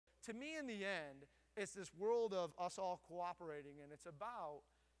to me, in the end, it's this world of us all cooperating, and it's about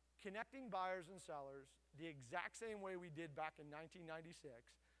connecting buyers and sellers the exact same way we did back in 1996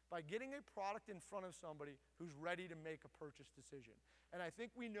 by getting a product in front of somebody who's ready to make a purchase decision. And I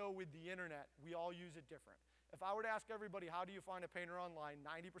think we know with the internet, we all use it different. If I were to ask everybody, how do you find a painter online,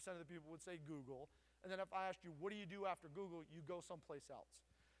 90% of the people would say Google. And then if I asked you, what do you do after Google, you go someplace else.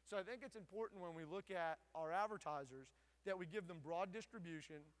 So I think it's important when we look at our advertisers that we give them broad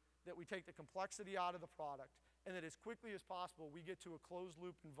distribution, that we take the complexity out of the product, and that as quickly as possible we get to a closed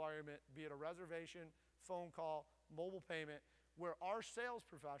loop environment, be it a reservation, phone call, mobile payment, where our sales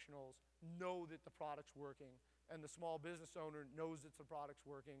professionals know that the product's working and the small business owner knows that the product's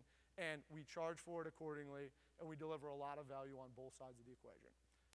working, and we charge for it accordingly, and we deliver a lot of value on both sides of the equation.